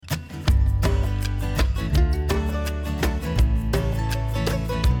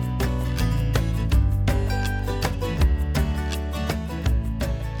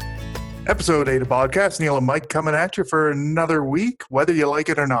Episode 8 of podcast. Neil and Mike coming at you for another week, whether you like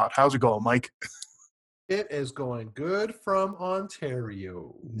it or not. How's it going, Mike? It is going good from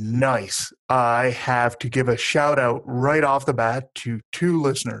Ontario. Nice. I have to give a shout out right off the bat to 2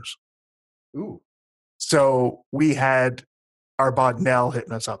 listeners. Ooh. So we had our bud Nell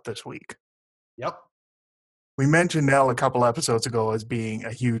hitting us up this week. Yep. We mentioned Nell a couple episodes ago as being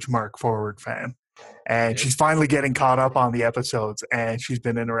a huge Mark Forward fan. And she's finally getting caught up on the episodes, and she's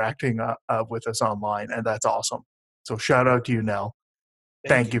been interacting with us online, and that's awesome. So shout out to you, Nell.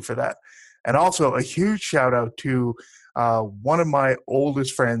 Thank you for that. And also a huge shout out to one of my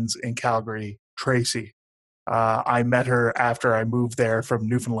oldest friends in Calgary, Tracy. I met her after I moved there from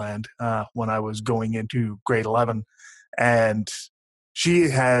Newfoundland when I was going into grade 11, and she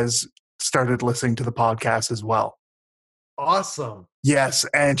has started listening to the podcast as well. Awesome. Yes,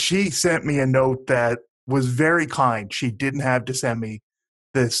 and she sent me a note that was very kind. She didn't have to send me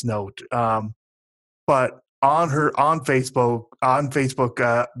this note, but on Facebook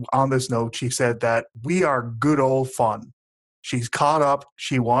on this note, she said that we are good old fun. She's caught up.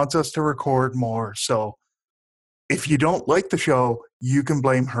 She wants us to record more. So if you don't like the show, you can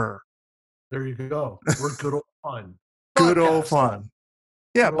blame her. There you go. We're good old fun. Good old fun.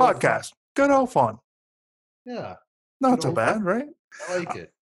 Yeah, Good old podcast. fun. Good old fun. Yeah. Not Good so old bad, fun. right? I like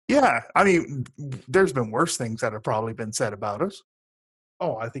it. Yeah, I mean, there's been worse things that have probably been said about us.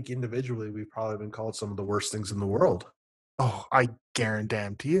 Oh, I think individually we've probably been called some of the worst things in the world. Oh, I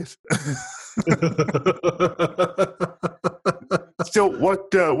guarantee it. So,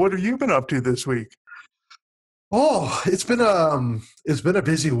 what have you been up to this week? Oh, it's been a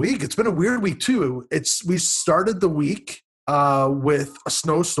busy week. It's been a weird week too. We started the week with a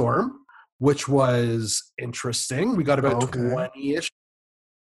snowstorm, which was interesting. We got about 20-ish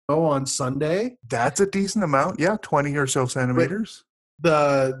on Sunday. That's a decent amount. Yeah, 20 or so centimeters.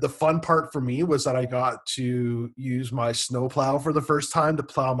 The fun part for me was that I got to use my snowplow for the first time to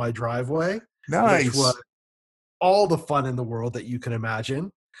plow my driveway. Nice. Which was all the fun in the world that you can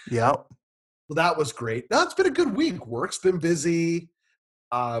imagine. Yep. Well, that was great. That's been a good week. Work's been busy.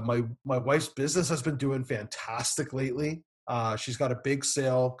 My wife's business has been doing fantastic lately. She's got a big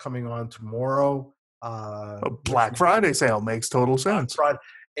sale coming on tomorrow. A Black Friday sale makes total sense.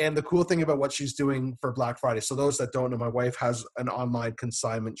 And the cool thing about what she's doing for Black Friday, so those that don't know, my wife has an online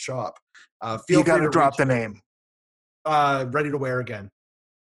consignment shop. You got to drop the name. Ready to Wear Again.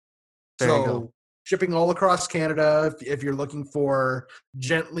 There you go. Shipping all across Canada. If you're looking for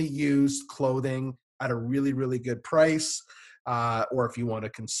gently used clothing at a really, really good price, or if you want to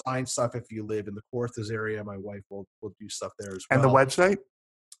consign stuff, if you live in the Kawarthas area, my wife will do stuff there as well. And the website?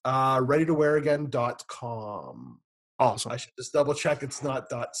 readytowearagain.com. Awesome. I should just double check it's not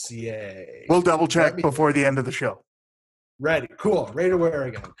 .ca. We'll double check before the end of the show. Ready. Cool. Ready to Wear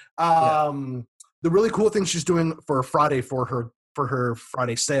Again. The really cool thing she's doing for Friday for her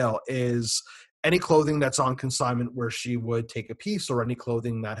Friday sale is any clothing that's on consignment where she would take a piece, or any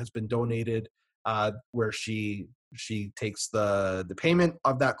clothing that has been donated where she takes the payment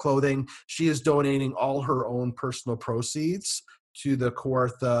of that clothing. She is donating all her own personal proceeds to the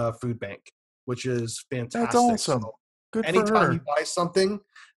Kawartha Food Bank, which is fantastic. That's awesome. So good for anytime her. you buy something,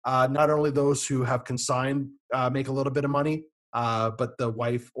 not only those who have consigned make a little bit of money, but the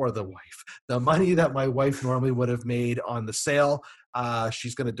money that my wife normally would have made on the sale,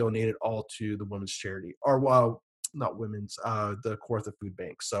 she's going to donate it all to the women's charity, or not women's, the Kawartha Food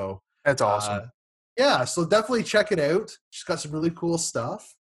Bank. So that's awesome. Yeah, so definitely check it out. She's got some really cool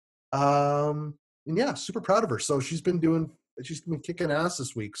stuff. And yeah, super proud of her. So she's been kicking ass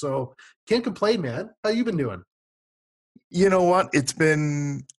this week. So can't complain, man. How you been doing? You know what? It's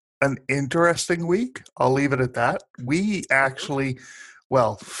been an interesting week. I'll leave it at that. We actually,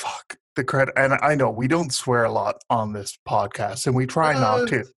 fuck the credit. And I know we don't swear a lot on this podcast, and we try not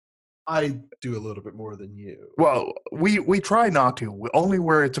to. I do a little bit more than you. Well, we try not to, only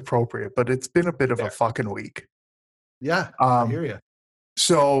where it's appropriate, but it's been a bit of a fucking week. Yeah, I hear you.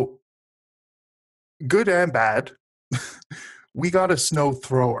 So, good and bad, we got a snow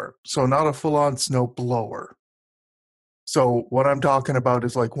thrower, so not a full-on snow blower. So what I'm talking about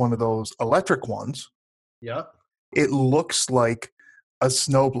is like one of those electric ones. Yeah. It looks like a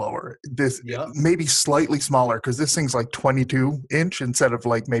snowblower. This maybe slightly smaller, because this thing's like 22 inch instead of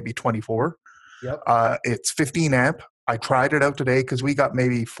like maybe 24. Yep. It's 15 amp. I tried it out today because we got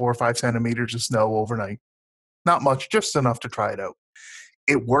maybe 4 or 5 centimeters of snow overnight. Not much, just enough to try it out.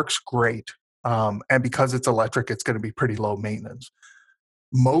 It works great. And because it's electric, it's going to be pretty low maintenance.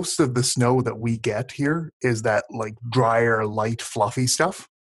 Most of the snow that we get here is that like drier, light, fluffy stuff.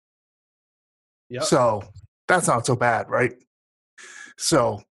 Yep. So that's not so bad, right?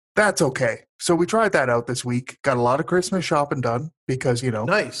 So That's okay. So we tried that out this week. Got a lot of Christmas shopping done because,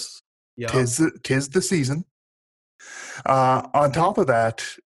 Nice. Yeah. tis the season. On top of that,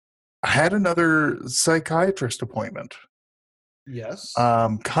 I had another psychiatrist appointment. Yes.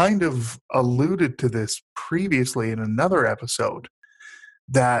 Kind of alluded to this previously in another episode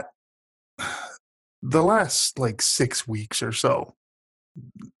that the last like 6 weeks or so,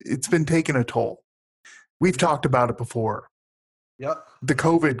 it's been taking a toll. We've talked about it before. Yep. The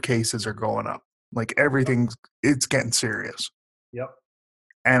COVID cases are going up. Like it's getting serious. Yep.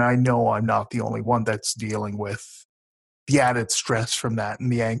 And I know I'm not the only one that's dealing with the added stress from that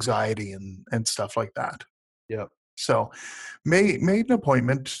and the anxiety and stuff like that. Yep. So made an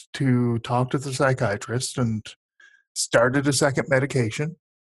appointment to talk to the psychiatrist and started a second medication.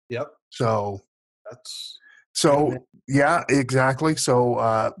 Yep. So That's yeah, exactly.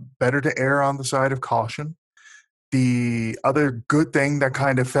 So better to err on the side of caution. The other good thing that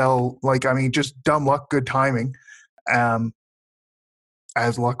kind of fell, just dumb luck, good timing.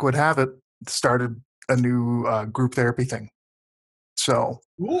 As luck would have it, started a new group therapy thing. So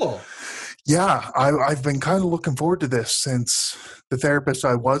cool. Yeah, I've been kind of looking forward to this since the therapist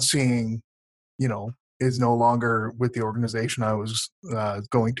I was seeing, is no longer with the organization I was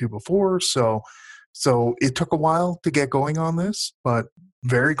going to before. So it took a while to get going on this, but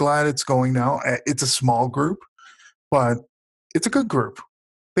very glad it's going now. It's a small group, but it's a good group.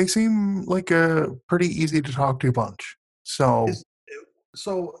 They seem like a pretty easy to talk to bunch. So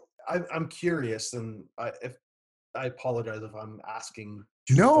I'm curious, and if I apologize if I'm asking.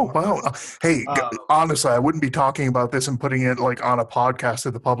 No, wow. Hey, Um, honestly, I wouldn't be talking about this and putting it like on a podcast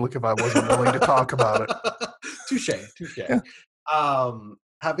to the public if I wasn't willing to talk about it. Touche. Yeah.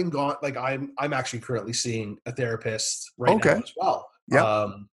 Having gone, like I'm actually currently seeing a therapist right now Okay. as well. Yeah.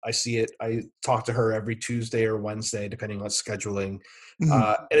 I see it. I talk to her every Tuesday or Wednesday, depending on scheduling.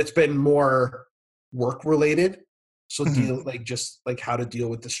 Mhm. And it's been more work related. So Mhm. just like how to deal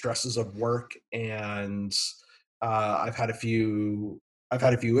with the stresses of work, and I've had a few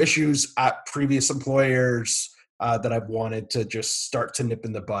issues at previous employers that I've wanted to just start to nip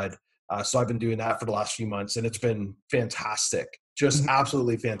in the bud. So I've been doing that for the last few months, and it's been fantastic, just Mhm.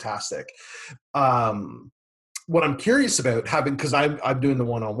 absolutely fantastic. What I'm curious about, because I'm doing the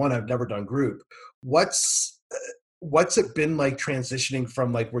one-on-one, I've never done group. What's it been like transitioning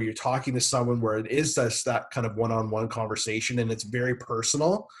from like where you're talking to someone where it is just that kind of one-on-one conversation and it's very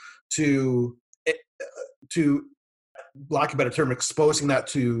personal to to lack of a better term, exposing that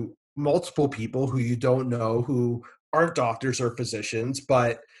to multiple people who you don't know, who aren't doctors or physicians,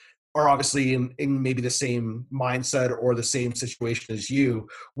 but are obviously in maybe the same mindset or the same situation as you.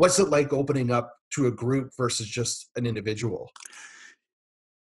 What's it like opening up to a group versus just an individual?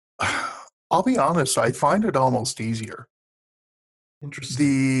 I'll be honest, I find it almost easier. Interesting.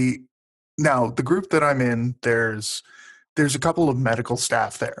 The Now the group that I'm in, there's a couple of medical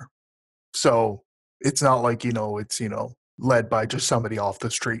staff there. So it's not like, it's, led by just somebody off the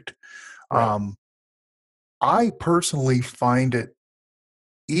street. Right. Um, I personally find it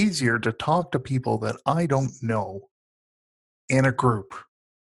easier to talk to people that I don't know in a group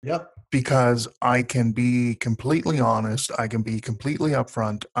Yep. because I can be completely honest. I can be completely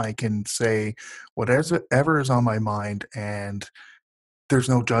upfront. I can say whatever is on my mind, and there's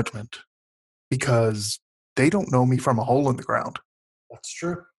no judgment because they don't know me from a hole in the ground. That's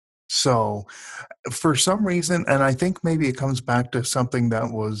true. So, for some reason, and I think maybe it comes back to something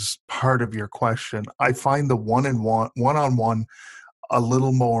that was part of your question, I find the one-on-one a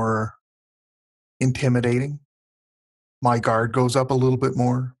little more intimidating. My guard goes up a little bit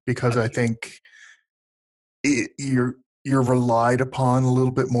more because I That's true. think you're relied upon a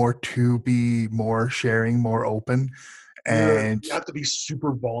little bit more to be more sharing, more open, and You have to be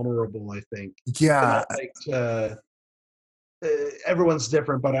super vulnerable, I think. And yeah, I like to everyone's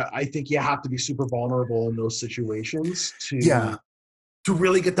different, but I think you have to be super vulnerable in those situations yeah, to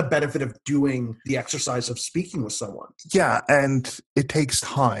really get the benefit of doing the exercise of speaking with someone. yeah, and it takes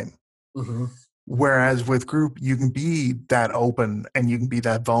time. Mm-hmm. Whereas with group, you can be that open and you can be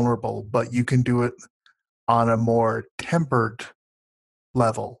that vulnerable, but you can do it on a more tempered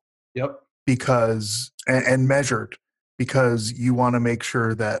level Yep. because and measured because you want to make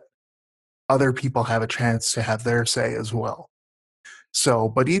sure that other people have a chance to have their say as well. So,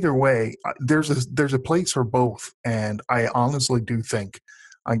 but either way, there's a place for both, and I honestly do think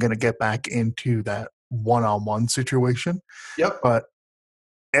I'm going to get back into that one-on-one situation. Yep. But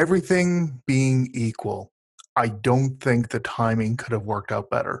everything being equal, I don't think the timing could have worked out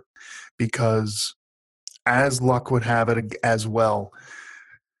better because, as luck would have it as well,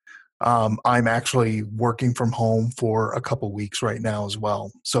 I'm actually working from home for a couple weeks right now as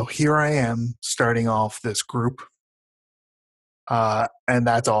well. So here I am starting off this group, and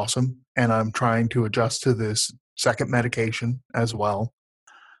that's awesome. And I'm trying to adjust to this second medication as well.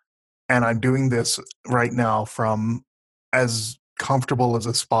 And I'm doing this right now from as comfortable as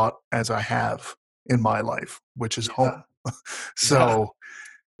a spot as I have in my life, which is Yeah, home. yeah. So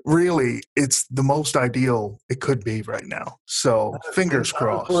really, it's the most ideal it could be right now. So Things fingers happen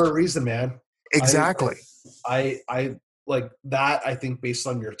for a crossed. reason, man. I Exactly. I like that. I think based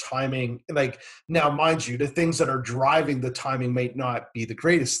on your timing, like now, mind you, the things that are driving the timing may not be the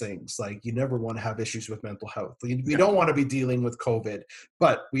greatest things. Like you never want to have issues with mental health. We don't want to be dealing with COVID,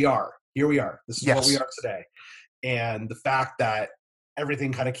 but we are. Here we are. This is what we Yes. are today. And the fact that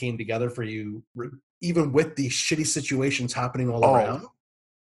everything kind of came together for you, even with these shitty situations happening all Oh, around,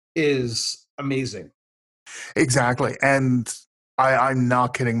 is amazing. exactly. And I'm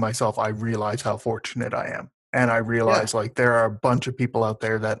not kidding myself. I realize how fortunate I am. And I Yeah. realize like there are a bunch of people out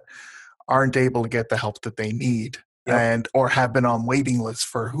there that aren't able to get the help that they need Yep. and or have been on waiting lists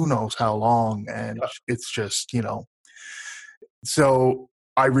for who knows how long. And Yep. it's just, so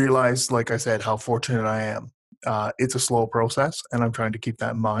I realize, like I said, how fortunate I am. It's a slow process, and I'm trying to keep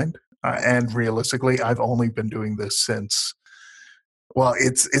that in mind. And realistically, I've only been doing this since, well,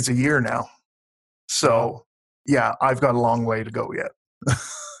 it's a year now. Wow. So yeah, I've got a long way to go yet. I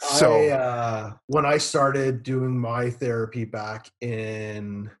So when I started doing my therapy back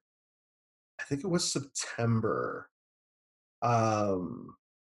in I think it was September, um,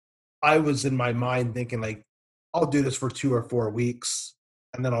 I was in my mind thinking like I'll do this for 2 or 4 weeks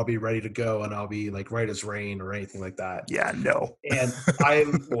and then I'll be ready to go and I'll be like right as rain or anything like that. yeah, no. And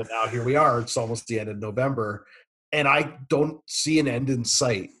well now here we are. It's almost the end of November and I don't see an end in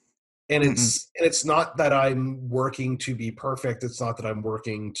sight. And Mm-mm. it's not that I'm working to be perfect. It's not that I'm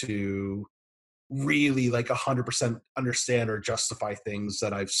working to really like 100% understand or justify things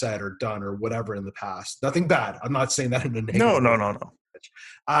that I've said or done or whatever in the past. Nothing bad. I'm not saying that in a No, negative no, way. no, no.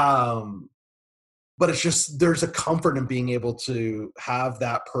 Um, but it's just there's a comfort in being able to have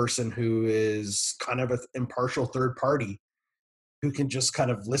that person who is kind of an impartial third party who can just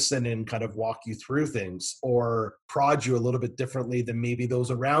kind of listen and kind of walk you through things or prod you a little bit differently than maybe those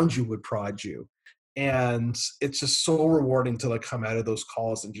around you would prod you. And it's just so rewarding to like come out of those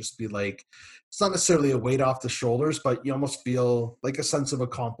calls and just be like, it's not necessarily a weight off the shoulders, but you almost feel like a sense of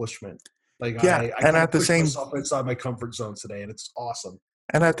accomplishment. Like Yeah, I and kind at of the pushed same myself outside my comfort zone today, and it's awesome.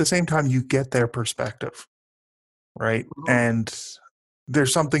 time, you get their perspective, right? Mhm. And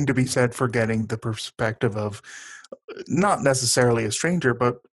there's something to be said for getting the perspective of not necessarily a stranger,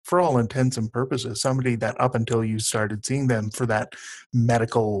 but for all intents and purposes, somebody that up until you started seeing them for that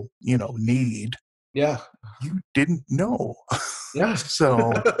medical, need, Yeah, you didn't know. yeah.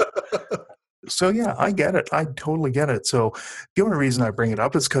 so, so yeah, I get it. I totally get it. So the only reason I bring it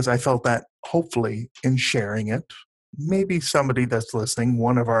up is because I felt that hopefully in sharing it, maybe somebody that's listening,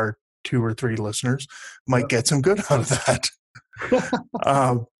 one of our two or three listeners, might Yep. get some good out of that.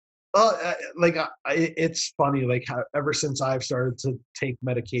 Um, Well, like it's funny, like how ever since I've started to take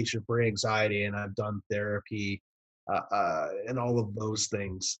medication for anxiety and I've done therapy and all of those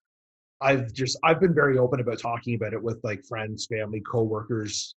things, I've been very open about talking about it with like friends, family,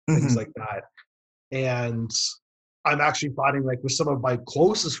 coworkers, things mhm. like that. And I'm actually finding like with some of my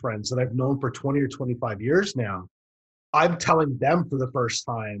closest friends that I've known for 20 or 25 years now, I'm telling them for the first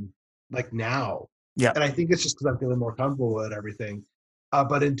time, like now. Yeah, And I think it's just because I'm feeling more comfortable with everything.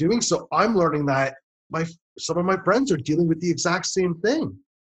 But in doing so, I'm learning that my some of my friends are dealing with the exact same thing.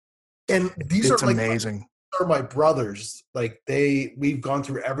 And these are it's like amazing. are my brothers. Like we've gone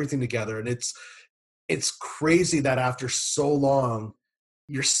through everything together. And it's crazy that after so long,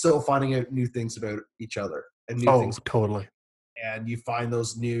 you're still finding out new things about each other and new Oh, things. totally. And you find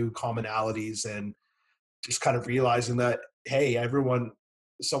those new commonalities and just kind of realizing that hey,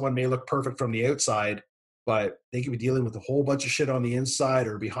 someone may look perfect from the outside, but they could be dealing with a whole bunch of shit on the inside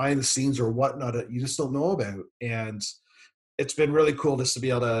or behind the scenes or whatnot that you just don't know about. And it's been really cool just to be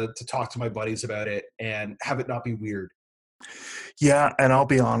able to talk to my buddies about it and have it not be weird. Yeah, and I'll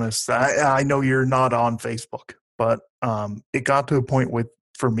be honest. I know you're not on Facebook, but it got to a point with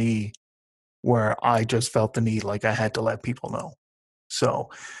for me where I just felt the need, like I had to let people know. So,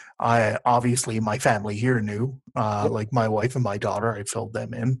 I obviously my family here knew, Yep. like my wife and my daughter. I filled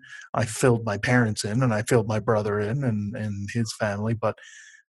them in. I filled my parents in, and I filled my brother in, and his family. But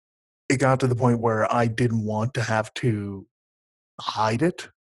it got to the point where I didn't want to have to hide it.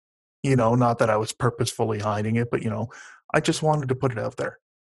 Not that I was purposefully hiding it, but I just wanted to put it out there.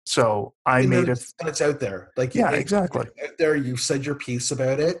 So I And made then it. it's out there. Like Yeah, exactly. it's out there, you said your piece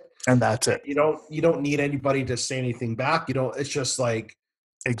about it. And that's it. You don't need anybody to say anything back. You don't. It's just like,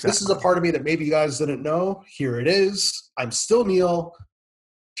 this is a Exactly. part of me that maybe you guys didn't know. Here it is. I'm still Neil.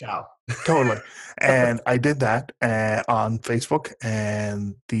 Ciao. Totally. And I did that on Facebook,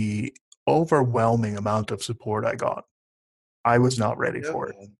 and the overwhelming amount of support I got, I was not ready Yeah, for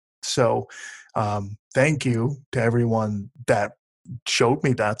it. man. So, thank you to everyone that showed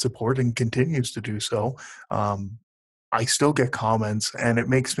me that support and continues to do so. I still get comments, and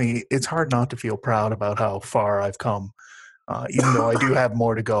it's hard not to feel proud about how far I've come. Even though I do have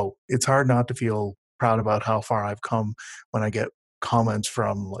more to go, it's hard not to feel proud about how far I've come when I get comments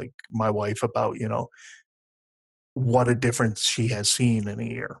from like my wife about, what a difference she has seen in a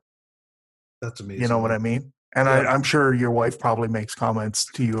year. That's You know amazing, what man. I mean? And Yeah. I'm sure your wife probably makes comments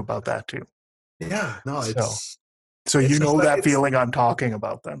to you about that too. Yeah. No, So it's you just know like, that feeling I'm talking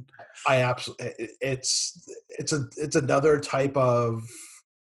about then. I absolutely, it's another type of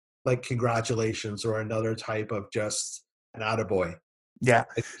like congratulations, or another type of just an attaboy. Yeah.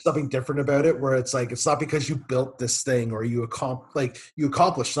 Like, something different about it, where it's like, it's not because you built this thing or you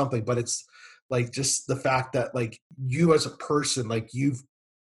accomplished something, but it's like just the fact that like you as a person, like you've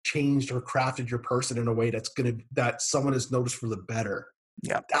changed or crafted your person in a way that someone has noticed for the better.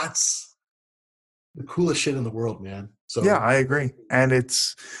 Yeah. That's the coolest shit in the world, man. Yeah, So I agree. And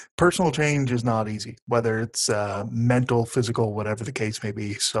personal change is not easy, whether it's mental, physical, whatever the case may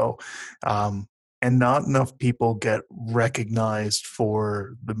be. So, and not enough people get recognized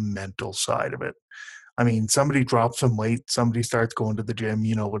for the mental side of it. I mean, somebody drops some weight, somebody starts going to the gym,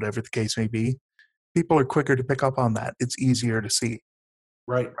 whatever the case may be. People are quicker to pick up on that. It's easier to see,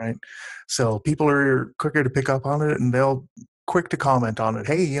 right. right? So people are quicker to pick up on it, and they'll quick to comment on it.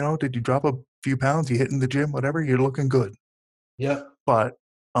 Hey, did you drop a few pounds? You hitting the gym? Whatever, you're looking good. Yeah. But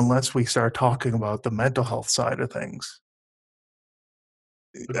unless we start talking about the mental health side of things,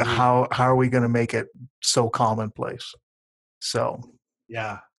 Agreed. how are we going to make it so commonplace? So,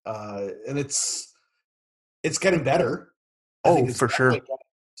 Yeah. And it's getting better. I think oh, it's for definitely sure. getting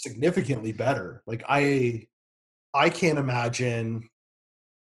significantly better. Like I can't imagine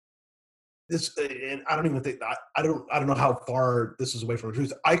this, and I don't even think I don't know how far this is away from the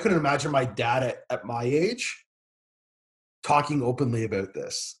truth. I couldn't imagine my dad at my age talking openly about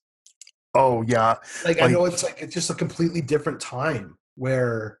this. Oh, yeah. Like, I Like, know it's just a completely different time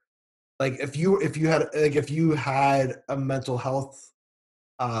where, like, if you had a mental health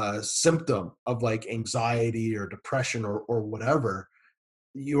symptom of like anxiety or depression or whatever,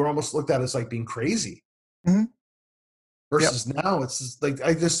 you were almost looked at as like being crazy. mhm, yep. Versus now, it's just like,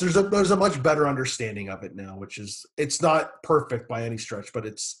 I just there's a much better understanding of it now, which is, it's not perfect by any stretch, but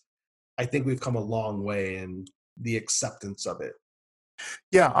I think we've come a long way in the acceptance of it.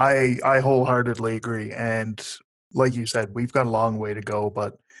 Yeah, I wholeheartedly agree. And like you said, we've got a long way to go,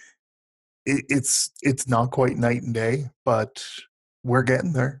 but it's not quite night and day, but we're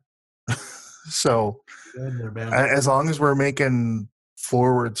getting there. So, Good there, man. as long as we're making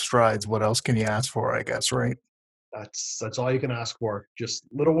forward strides, what else can you ask for, I guess, right? That's all you can ask for. Just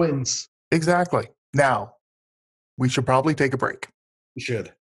little wins. Exactly. Now, we should probably take a break. You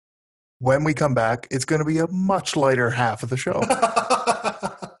should. When we come back, it's going to be a much lighter half of the show.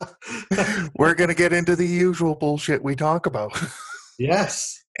 We're going to get into the usual bullshit we talk about,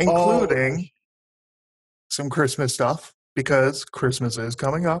 Yes. including some Christmas stuff, because Christmas is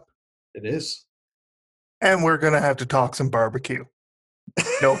coming up, It is. and we're going to have to talk some barbecue.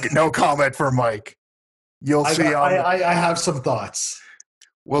 No comment for Mike. You'll see I have some thoughts.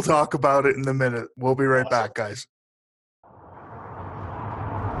 We'll talk about it in a minute. We'll be right back, guys.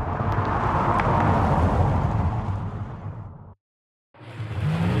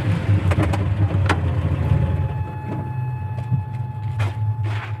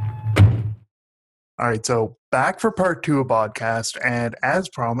 All right, so back for part 2 of podcast, and as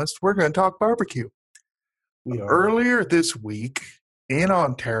promised, we're going to talk barbecue. We are. Earlier this week in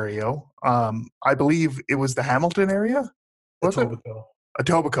Ontario, I believe it was the Hamilton area? Was it?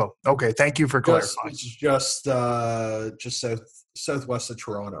 Etobicoke. Okay, thank you for clarifying. Which is just southwest of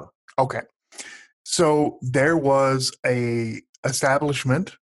Toronto. Okay. So there was a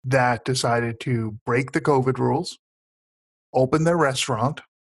establishment that decided to break the COVID rules, open their restaurant,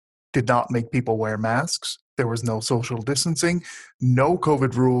 did not make people wear masks. There was no social distancing, no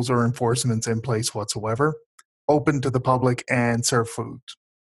COVID rules or enforcements in place whatsoever, open to the public and serve food.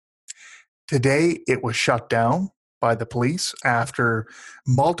 Today, it was shut down by the police after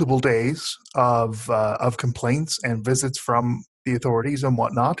multiple days of complaints and visits from the authorities and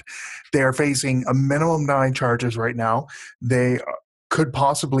whatnot. They are facing a minimum 9 charges right now. They could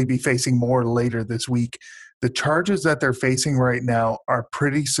possibly be facing more later this week. The charges that they're facing right now are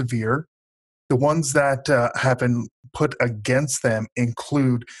pretty severe. The ones that have been put against them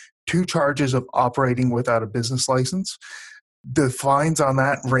include 2 charges of operating without a business license. The fines on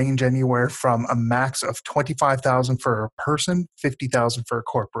that range anywhere from a max of $25,000 for a person, $50,000 for a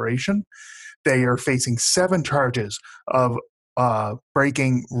corporation. They are facing 7 charges of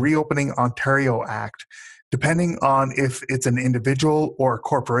breaking Reopening Ontario Act. Depending on if it's an individual or a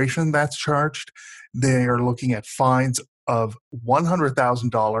corporation that's charged, they are looking at fines of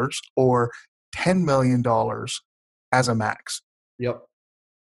 $100,000 or $10 million as a max. Yep.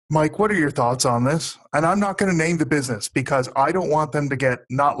 Mike, what are your thoughts on this? And I'm not going to name the business because I don't want them to get,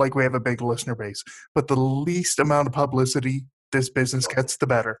 not like we have a big listener base, but the least amount of publicity this business gets, the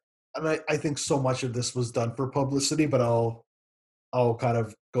better. And I think so much of this was done for publicity, but I'll kind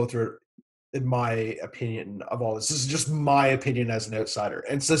of go through it in my opinion of all this. This is just my opinion as an outsider.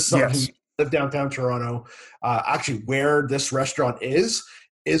 And so someone who lived downtown Toronto, actually where this restaurant is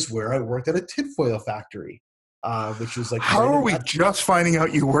where I worked at a tinfoil factory. Which is like, how are we just finding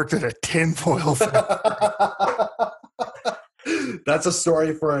out you worked at a tinfoil factory? That's a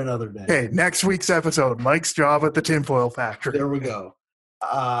story for another day. Okay, next week's episode, Mike's job at the tinfoil factory. There we go.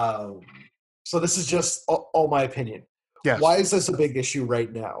 So this is just all my opinion. Yes. Why is this a big issue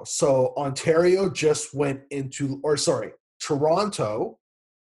right now? So Ontario just went into, Toronto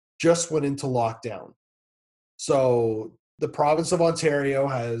just went into lockdown. So the province of Ontario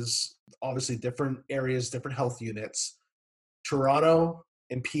has obviously different areas, different health units. Toronto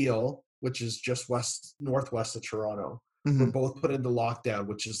and Peel, which is just northwest of Toronto, were both put into lockdown,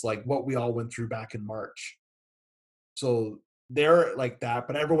 which is like what we all went through back in March. So they're like that,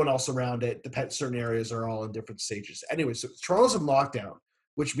 but everyone else around it, certain areas are all in different stages. Anyway, so Toronto's in lockdown,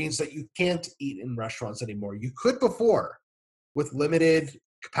 which means that you can't eat in restaurants anymore. You could before with limited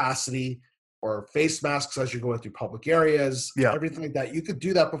capacity or face masks as you're going through public areas, everything like that. You could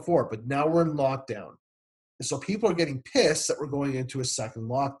do that before, but now we're in lockdown. And so people are getting pissed that we're going into a second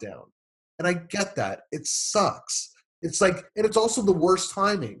lockdown. And I get that. It sucks. It's like, and it's also the worst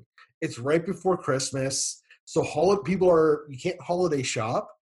timing. It's right before Christmas. So you can't holiday shop.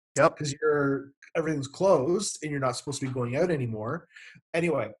 Yep. Because everything's closed and you're not supposed to be going out anymore.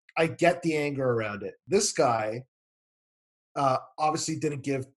 Anyway, I get the anger around it. This guy obviously didn't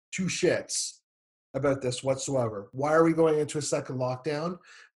give 2 shits about this whatsoever. Why are we going into a second lockdown?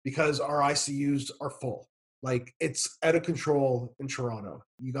 Because our ICUs are full. Like, it's out of control in Toronto.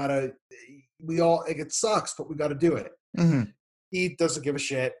 It sucks, but we got to do it. Mm-hmm. He doesn't give a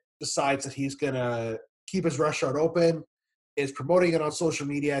shit, decides that he's going to keep his restaurant open, is promoting it on social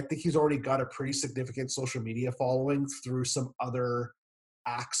media. I think he's already got a pretty significant social media following through some other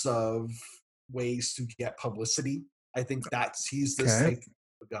acts of ways to get publicity. I think he's this type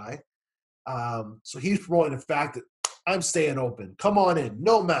of guy. So he's promoting the fact that I'm staying open. Come on in.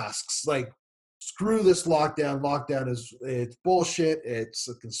 No masks. Like, screw this lockdown. It's bullshit. It's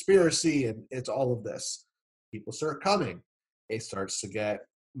a conspiracy, and it's all of this. People start coming. It starts to get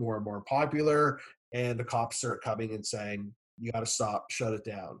more and more popular, and the cops start coming and saying, you got to stop, shut it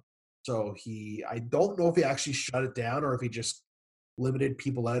down. So I don't know if he actually shut it down or if he just limited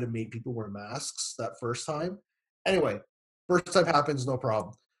people out and made people wear masks that first time. Anyway, first time happens, no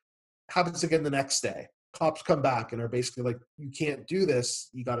problem. Happens again the next day. Cops come back and are basically like, you can't do this.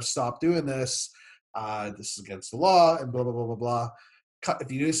 You got to stop doing this. This is against the law and blah, blah, blah, blah, blah.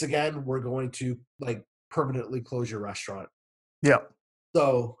 If you do this again, we're going to like permanently close your restaurant. Yeah.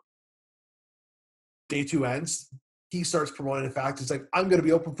 So day 2 ends. He starts promoting the fact, it's like, I'm going to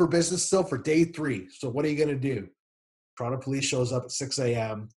be open for business still for day 3. So what are you going to do? Toronto police shows up at 6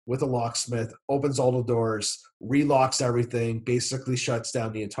 a.m. with a locksmith, opens all the doors, relocks everything, basically shuts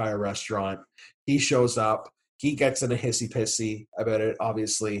down the entire restaurant. He shows up. He gets in a hissy-pissy about it,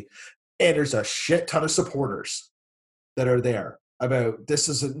 obviously. And there's a shit ton of supporters that are there about, this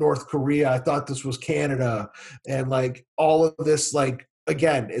isn't North Korea. I thought this was Canada. And, like, all of this, like,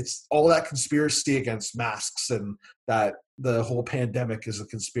 again, it's all that conspiracy against masks and that the whole pandemic is a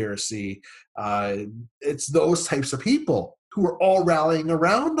conspiracy. It's those types of people who are all rallying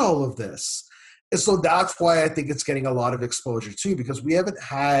around all of this. And so that's why I think it's getting a lot of exposure too, because we've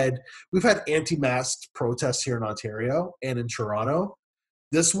had anti-mask protests here in Ontario and in Toronto.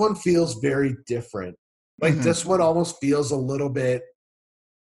 This one feels very different. Like this one almost feels a little bit,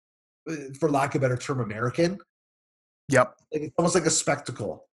 for lack of a better term, American. Yep. Like, it's almost like a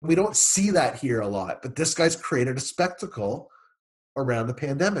spectacle. We don't see that here a lot, but this guy's created a spectacle around the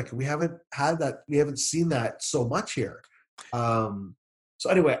pandemic. We haven't had that. We haven't seen that so much here. So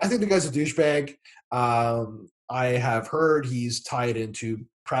anyway, I think the guy's a douchebag. I have heard he's tied into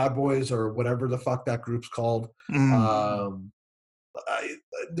Proud Boys or whatever the fuck that group's called. Um, I,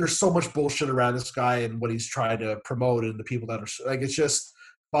 there's so much bullshit around this guy and what he's trying to promote and the people that are like, it's just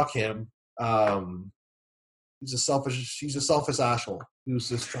fuck him. He's a selfish asshole who's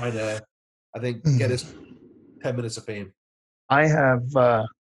just trying to, I think, get his 10 minutes of fame. I have a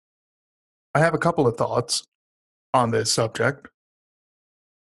couple of thoughts on this subject.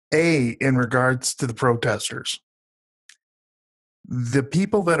 In regards to the protesters, the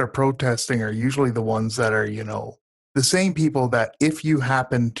people that are protesting are usually the ones that are, the same people that if you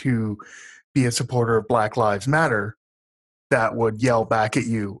happen to be a supporter of Black Lives Matter, that would yell back at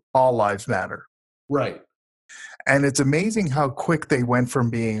you, all lives matter. Right. And it's amazing how quick they went from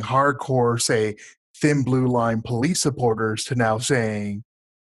being hardcore, say, thin blue line police supporters to now saying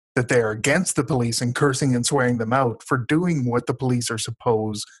that they're against the police and cursing and swearing them out for doing what the police are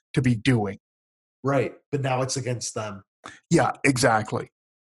supposed to be doing. Right. But now it's against them. Yeah, exactly.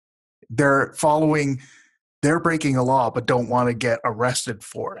 They're breaking a law, but don't want to get arrested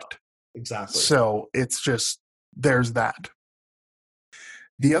for it. Exactly. So it's just, there's that.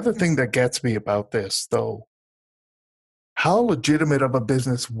 The other thing that gets me about this, though, how legitimate of a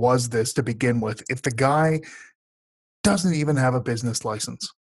business was this to begin with if the guy doesn't even have a business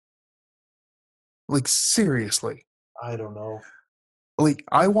license? Like, seriously. I don't know. Like,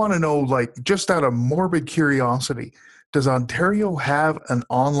 I want to know, like, just out of morbid curiosity, does Ontario have an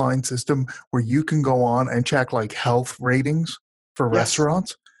online system where you can go on and check, like, health ratings for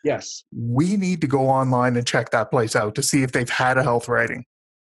restaurants? Yes. We need to go online and check that place out to see if they've had a health rating.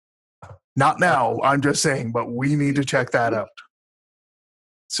 Not now, I'm just saying, but we need to check that out.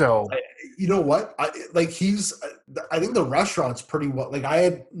 So, you know what? I think the restaurant's pretty well. Like, I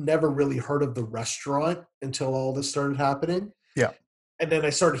had never really heard of the restaurant until all this started happening. Yeah. And then I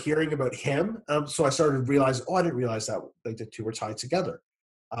started hearing about him. So I started to realize, I didn't realize that like the two were tied together.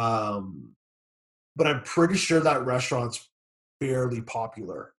 But I'm pretty sure that restaurant's fairly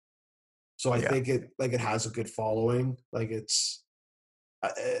popular. So I think it has a good following. Like, it's,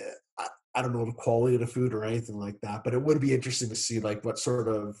 I don't know the quality of the food or anything like that, but it would be interesting to see like what sort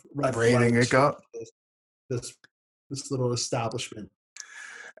of red rating it got. This little establishment.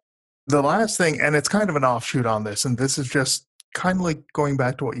 The last thing, and it's kind of an offshoot on this, and this is just kind of like going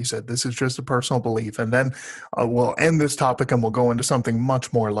back to what you said. This is just a personal belief, and then we'll end this topic and we'll go into something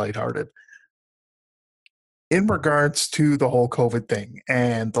much more lighthearted. In regards to the whole COVID thing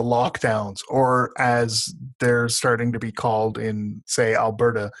and the lockdowns, or as they're starting to be called in, say,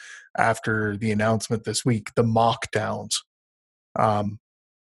 Alberta after the announcement this week, the mockdowns.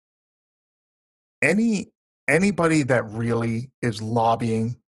 Anybody that really is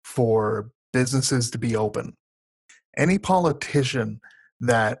lobbying for businesses to be open, any politician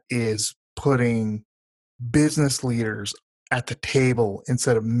that is putting business leaders at the table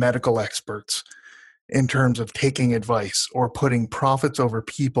instead of medical experts in terms of taking advice or putting profits over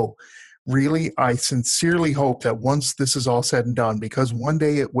people, really, I sincerely hope that once this is all said and done, because one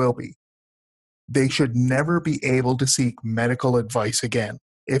day it will be, they should never be able to seek medical advice again.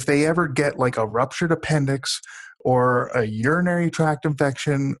 If they ever get like a ruptured appendix or a urinary tract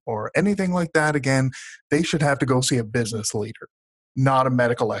infection or anything like that again, they should have to go see a business leader, not a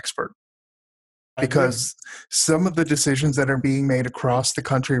medical expert. Because some of the decisions that are being made across the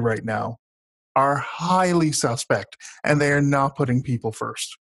country right now are highly suspect, and they are not putting people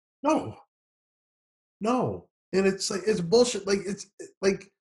first. No. And it's like, it's bullshit. Like, it's like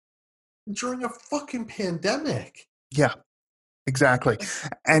during a fucking pandemic. Yeah, exactly.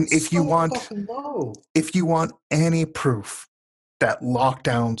 And if you want any proof that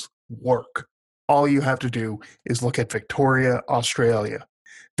lockdowns work, all you have to do is look at Victoria, Australia.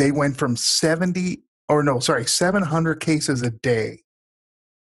 They went from 700 cases a day.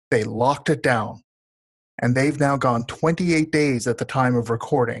 They locked it down, and they've now gone 28 days at the time of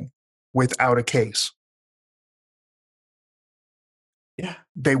recording without a case. Yeah.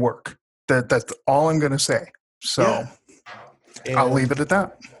 They work. That's all I'm going to say. So I'll leave it at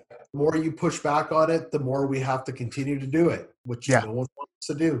that. The more you push back on it, the more we have to continue to do it, which no one wants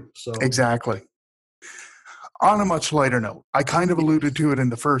to do. So exactly. On a much lighter note, I kind of alluded to it in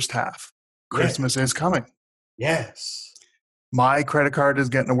the first half. Christmas is coming. Yes. My credit card is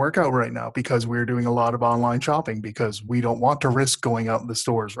getting a workout right now because we're doing a lot of online shopping because we don't want to risk going out in the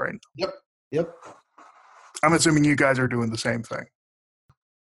stores right now. Yep. I'm assuming you guys are doing the same thing.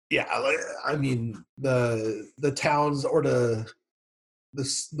 Yeah, I mean the towns or the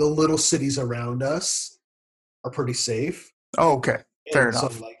little cities around us are pretty safe. Oh, okay. Fair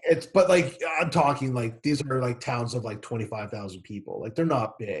enough. So I'm talking like these are like towns of like 25,000 people. Like, they're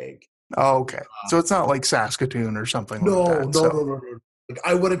not big. Oh, okay. So it's not like Saskatoon or something like No, that. no, So, no, no, no. Like,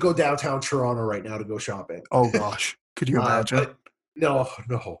 I wouldn't go downtown Toronto right now to go shopping. oh gosh, could you imagine? But no,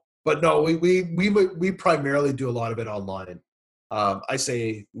 no. But no, we primarily do a lot of it online. I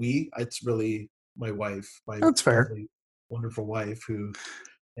say we. It's really my wife, my That's fair. lovely, wonderful wife. Who,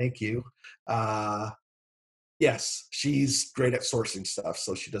 thank you. Uh, yes, she's great at sourcing stuff,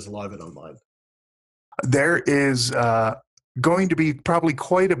 so she does a lot of it online. There is going to be probably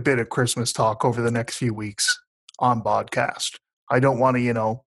quite a bit of Christmas talk over the next few weeks on podcast. I don't want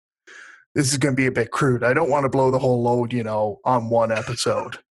to, this is going to be a bit crude. I don't want to blow the whole load, on one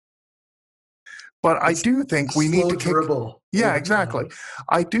episode. But I do think we need to kick. Dribble. Yeah, exactly.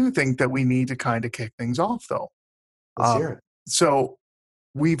 I do think that we need to kind of kick things off, though. Let's hear it. So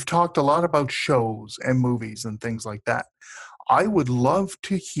we've talked a lot about shows and movies and things like that. I would love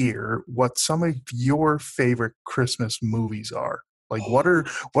to hear what some of your favorite Christmas movies are. Like, what are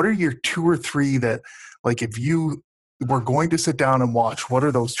your 2 or 3 that, like, if you were going to sit down and watch, what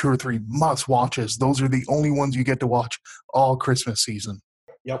are those 2 or 3 must watches? Those are the only ones you get to watch all Christmas season.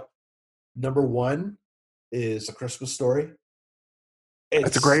 Yep. Number 1 is A Christmas Story.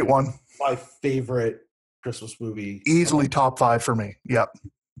 It's a great one. My favorite Christmas movie. Easily top 5 for me. Yep.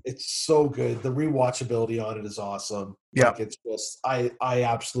 It's so good. The rewatchability on it is awesome. Yeah. Like, it's just I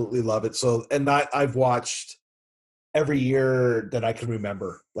absolutely love it. So, and that I've watched every year that I can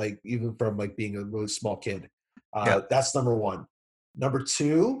remember, like even from like being a really small kid. That's number 1. Number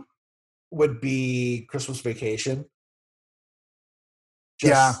 2 would be Christmas Vacation.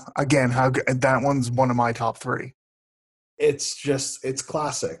 Again, that one's one of my top 3. It's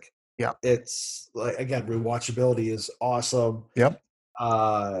classic. Yeah. It's like, again, rewatchability is awesome. Yep.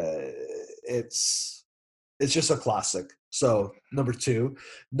 It's just a classic. So number 2.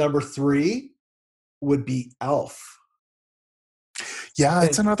 Number 3 would be Elf. Yeah,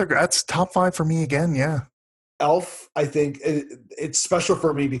 that's top 5 for me again. Yeah. Elf, I think it's special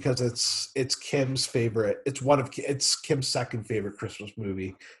for me because it's Kim's favorite. It's Kim's second favorite Christmas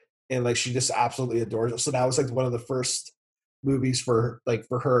movie, and like she just absolutely adores it. So that was like one of the first movies for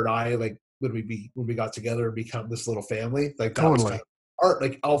her and I, like when we got together and become this little family. Like that was kind of art.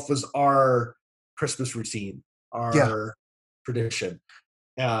 Like Elf was our Christmas routine, our tradition,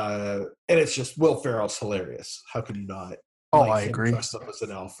 and it's just Will Ferrell's hilarious. How can you not? Oh, I agree. Dressed up as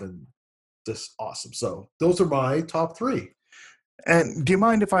an elf and just awesome. So those are my top 3. And do you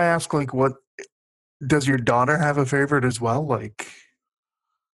mind if I ask, like, what does your daughter have a favorite as well? Like,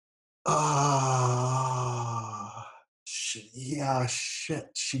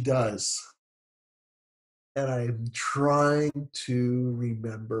 she does. And I'm trying to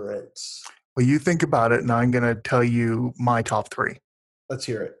remember it. Well, you think about it, and I'm going to tell you my top 3. Let's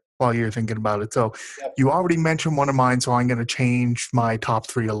hear it. While you're thinking about it. So You already mentioned one of mine, so I'm going to change my top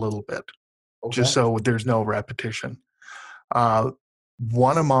 3 a little bit, just so there's no repetition.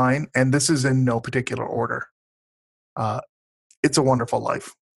 One of mine, and this is in no particular order, It's a Wonderful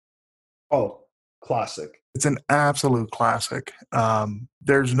Life. Oh, classic. It's an absolute classic.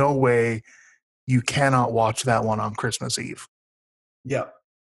 There's no way you cannot watch that one on Christmas Eve. Yeah.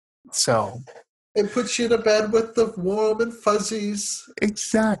 So it puts you to bed with the warm and fuzzies.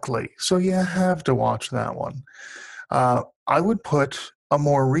 Exactly. So you have to watch that one. I would put a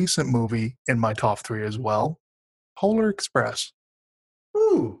more recent movie in my top 3 as well, Polar Express.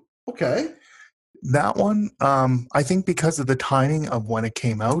 Ooh, okay. That one, I think because of the timing of when it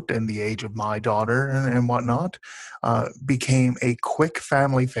came out and the age of my daughter and whatnot, became a quick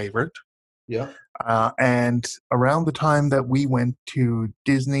family favorite. Yeah. And around the time that we went to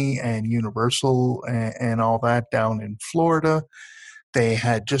Disney and Universal and all that down in Florida, they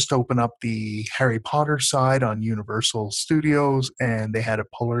had just opened up the Harry Potter side on Universal Studios, and they had a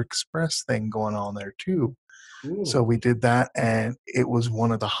Polar Express thing going on there too. Ooh. So we did that, and it was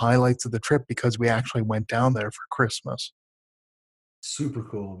one of the highlights of the trip because we actually went down there for Christmas. Super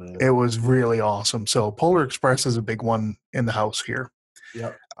cool, man. It was really awesome. So Polar Express is a big one in the house here.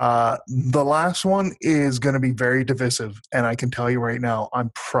 Yep. The last one is going to be very divisive, and I can tell you right now,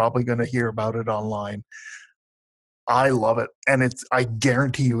 I'm probably going to hear about it online. I love it, and I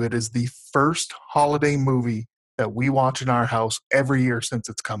guarantee you it is the first holiday movie that we watch in our house every year since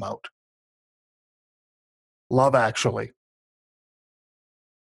it's come out. Love Actually.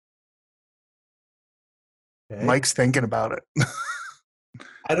 Okay. Mike's thinking about it.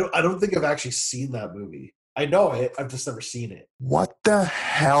 I don't think I've actually seen that movie. I know it. I've just never seen it. What the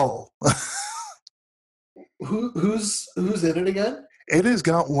hell? Who's in it again? It has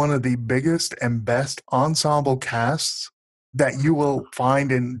got one of the biggest and best ensemble casts that you will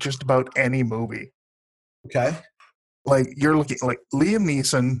find in just about any movie. Okay. Like you're looking like Liam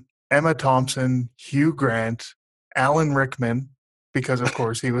Neeson, Emma Thompson, Hugh Grant, Alan Rickman, because of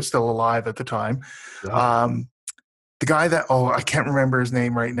course he was still alive at the time. Yeah. The guy that I can't remember his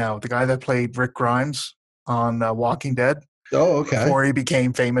name right now. The guy that played Rick Grimes on Walking Dead Oh, okay. before he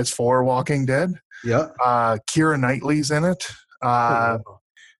became famous for Walking Dead. Yeah. Keira Knightley's in it. Oh,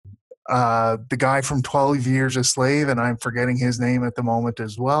 wow. The guy from 12 Years a Slave, and I'm forgetting his name at the moment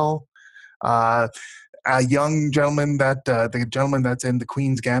as well. A young gentleman the gentleman that's in The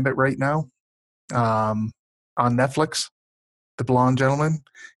Queen's Gambit right now on Netflix, the blonde gentleman,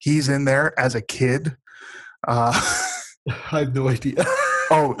 he's in there as a kid. I have no idea.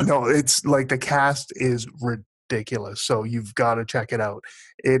 Oh no, it's like the cast is ridiculous. So you've got to check it out.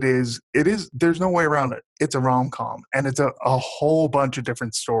 It is. There's no way around it. It's a rom-com, and it's a whole bunch of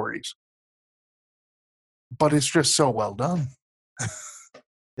different stories, but it's just so well done.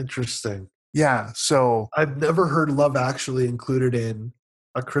 Interesting. Yeah. So I've never heard Love Actually included in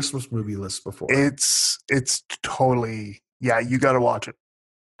a Christmas movie list before. it's totally, yeah. You got to watch it.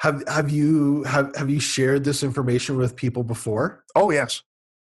 Have you shared this information with people before? Oh yes.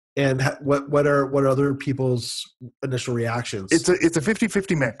 And what are other people's initial reactions? It's a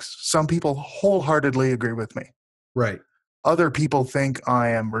 50-50 mix. Some people wholeheartedly agree with me. Right. Other people think I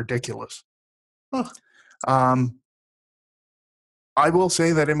am ridiculous. Huh. I will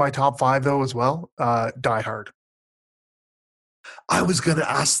say that in my top 5 though as well, Die Hard. I was going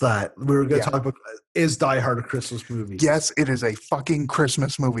to ask that. We were going to talk about, is Die Hard a Christmas movie? Yes, it is a fucking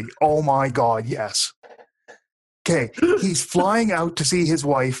Christmas movie. Oh my God, yes. Okay, he's flying out to see his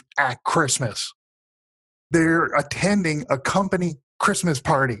wife at Christmas. They're attending a company Christmas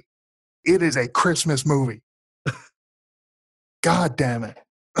party. It is a Christmas movie. God damn it.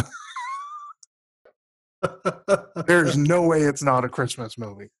 There's no way it's not a Christmas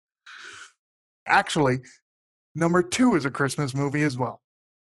movie. Actually, number 2 is a Christmas movie as well.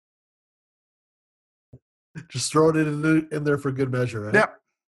 Just throwing it in there for good measure, right? Yeah.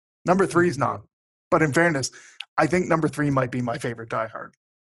 Number 3 is not. But in fairness, I think number 3 might be my favorite Die Hard.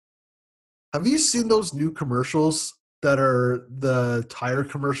 Have you seen those new commercials that are the tire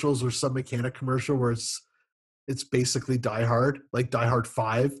commercials or some mechanic commercial where it's basically Die Hard, like Die Hard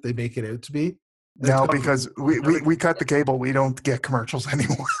 5, they make it out to be? No, because we cut the cable. We don't get commercials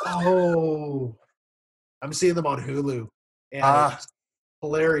anymore. Oh, I'm seeing them on Hulu. And it's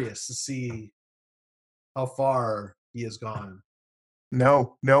hilarious to see how far he has gone.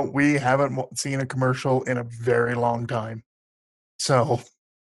 No, we haven't seen a commercial in a very long time. So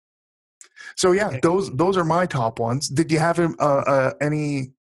yeah, those are my top ones. Did you have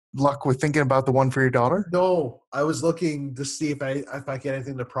any luck with thinking about the one for your daughter? No, I was looking to see if I get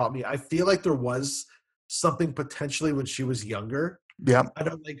anything to prompt me. I feel like there was something potentially when she was younger. Yeah.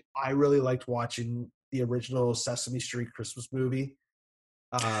 I really liked watching the original Sesame Street Christmas movie.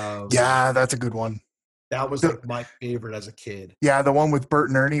 Yeah, that's a good one. That was like my favorite as a kid. Yeah, the one with Bert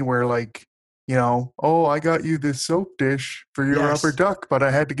and Ernie where like, I got you this soap dish for your rubber duck, but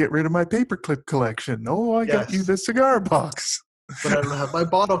I had to get rid of my paperclip collection. Oh, I got you this cigar box. But I don't have my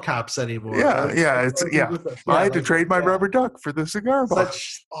bottle caps anymore. I had to trade my rubber duck for the cigar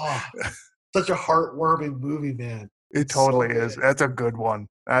box. Such a heartwarming movie, man. It totally is. That's a good one.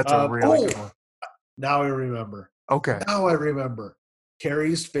 That's a really good one. Now I remember. Okay. Now I remember.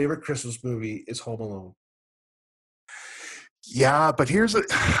 Carrie's favorite Christmas movie is Home Alone. Yeah, but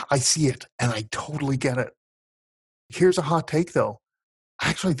I see it and I totally get it. Here's a hot take though. I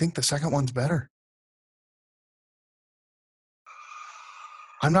actually think the second one's better.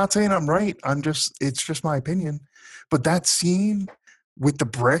 I'm not saying I'm right. It's just my opinion. But that scene with the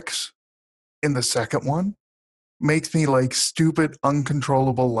bricks in the second one makes me like stupid,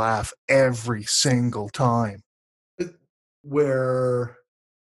 uncontrollable laugh every single time. Where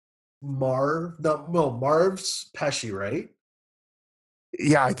Marv's Pesci, right?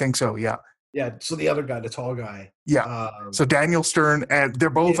 Yeah, I think so. Yeah. Yeah. So the other guy, the tall guy. Yeah. So Daniel Stern, and they're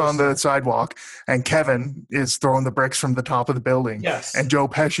both on the sidewalk, and Kevin is throwing the bricks from the top of the building. Yes. And Joe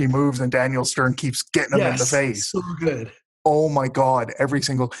Pesci moves, and Daniel Stern keeps getting him in the face. So good. Oh my God! Every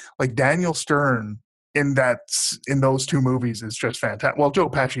single Daniel Stern in those two movies is just fantastic. Well, Joe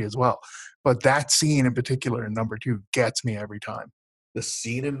Pesci as well, but that scene in particular in number 2 gets me every time. The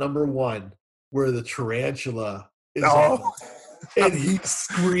scene in number 1 where the tarantula is on, and he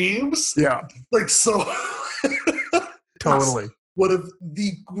screams. Yeah. Like so. Totally. One of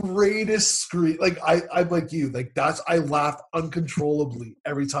the greatest scream. Like I'm like you. Like I laugh uncontrollably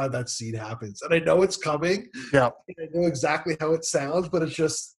every time that scene happens, and I know it's coming. Yeah. And I know exactly how it sounds, but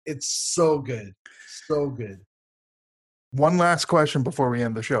it's so good, so good. One last question before we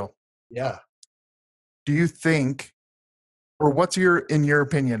end the show. Yeah. Do you think, or in your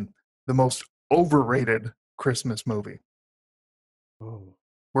opinion, the most overrated Christmas movie. Oh.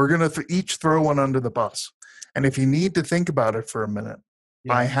 We're going to each throw one under the bus. And if you need to think about it for a minute,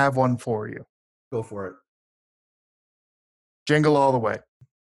 Yeah. I have one for you. Go for it. Jingle All the Way.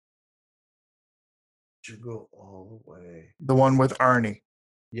 Jingle All the Way. The one with Arnie.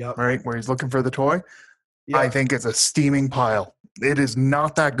 Yep. Right? Where he's looking for the toy. Yep. I think it's a steaming pile. It is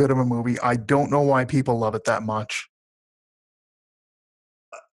not that good of a movie. I don't know why people love it that much.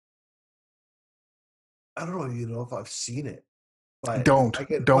 I don't even know if I've seen it. But Don't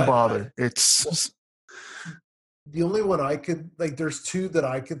bother. It's the only one I could like. There's two that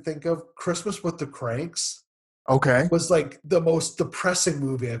I could think of. Christmas with the Cranks. Okay. Was like the most depressing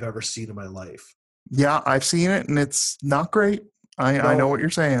movie I've ever seen in my life. Yeah, I've seen it and it's not great. I know what you're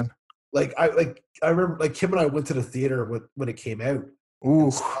saying. I remember like Kim and I went to the theater when it came out.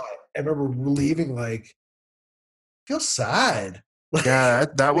 Ooh. I remember leaving like feel sad. Yeah,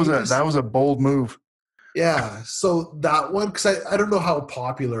 that was a bold move. Yeah, so that one, because I don't know how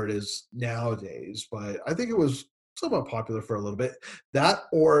popular it is nowadays, but I think it was somewhat popular for a little bit. That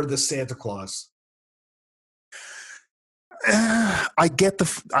or the Santa Claus. I get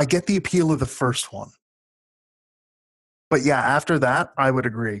the appeal of the first one, but yeah, after that, I would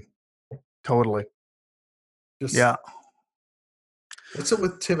agree totally. Yeah. What's it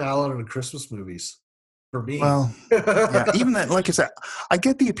with Tim Allen and Christmas movies? For me, well, yeah, even that, like I said, I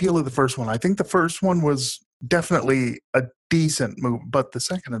get the appeal of the first one. I think the first one was definitely a decent movie, but the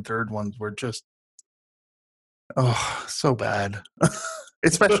second and third ones were just, so bad.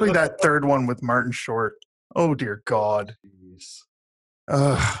 Especially that third one with Martin Short. Oh, dear God.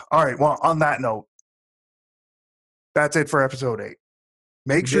 All right. Well, on that note, that's it for episode 8.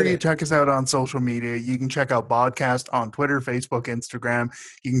 Make sure you check us out on social media. You can check out Podcast on Twitter, Facebook, Instagram.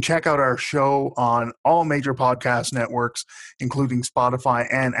 You can check out our show on all major podcast networks, including Spotify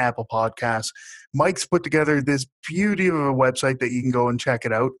and Apple Podcasts. Mike's put together this beauty of a website that you can go and check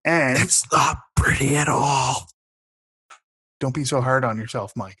it out. And it's not pretty at all. Don't be so hard on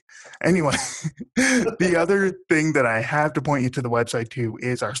yourself, Mike. Anyway, the other thing that I have to point you to the website to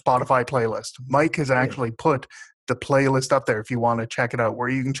is our Spotify playlist. Mike has actually put the playlist up there if you want to check it out, where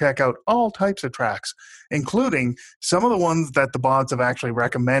you can check out all types of tracks, including some of the ones that the bots have actually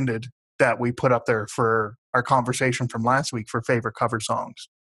recommended that we put up there for our conversation from last week for favorite cover songs.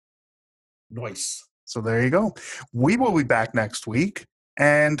 Nice. So there you go. We will be back next week.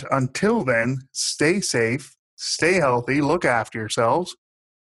 And until then, stay safe, stay healthy, look after yourselves,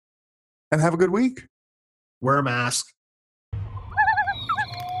 and have a good week. Wear a mask.